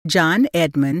John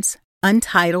Edmonds,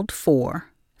 Untitled 4,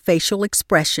 Facial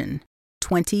Expression,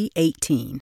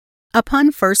 2018.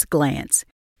 Upon first glance,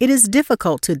 it is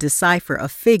difficult to decipher a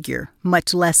figure,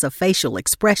 much less a facial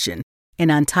expression, in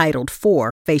Untitled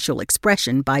 4, Facial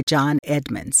Expression by John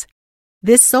Edmonds.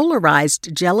 This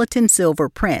solarized gelatin silver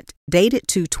print, dated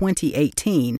to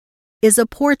 2018, is a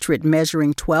portrait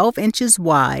measuring 12 inches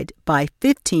wide by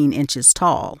 15 inches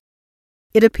tall.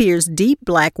 It appears deep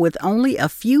black with only a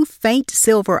few faint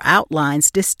silver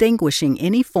outlines distinguishing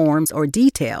any forms or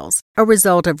details, a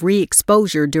result of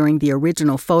reexposure during the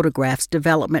original photograph's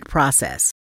development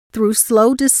process. Through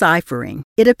slow deciphering,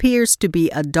 it appears to be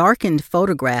a darkened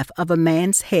photograph of a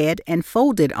man's head and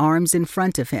folded arms in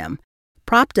front of him,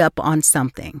 propped up on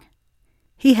something.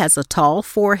 He has a tall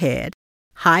forehead,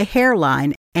 high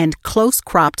hairline, and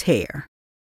close-cropped hair.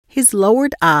 His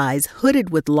lowered eyes, hooded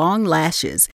with long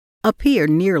lashes, appear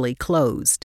nearly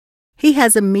closed. He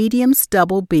has a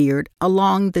medium-stubble beard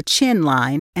along the chin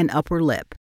line and upper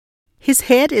lip. His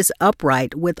head is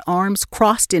upright with arms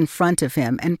crossed in front of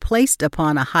him and placed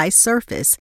upon a high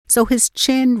surface, so his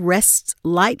chin rests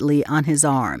lightly on his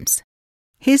arms.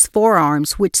 His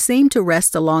forearms, which seem to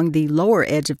rest along the lower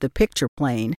edge of the picture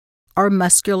plane, are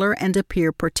muscular and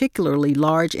appear particularly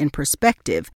large in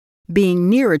perspective, being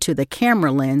nearer to the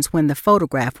camera lens when the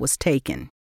photograph was taken.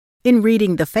 In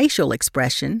reading the facial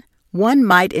expression, one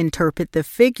might interpret the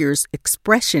figure's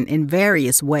expression in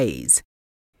various ways.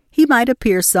 He might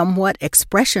appear somewhat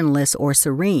expressionless or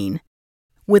serene,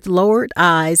 with lowered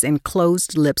eyes and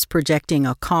closed lips projecting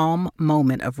a calm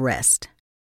moment of rest.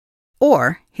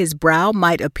 Or his brow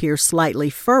might appear slightly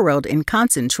furrowed in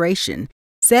concentration,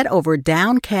 set over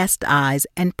downcast eyes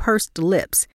and pursed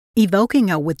lips, evoking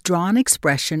a withdrawn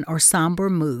expression or somber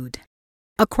mood.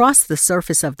 Across the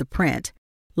surface of the print,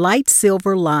 light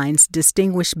silver lines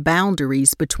distinguish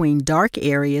boundaries between dark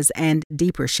areas and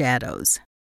deeper shadows.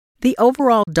 The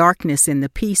overall darkness in the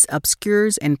piece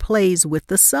obscures and plays with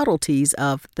the subtleties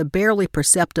of the barely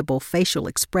perceptible facial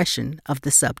expression of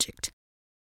the subject.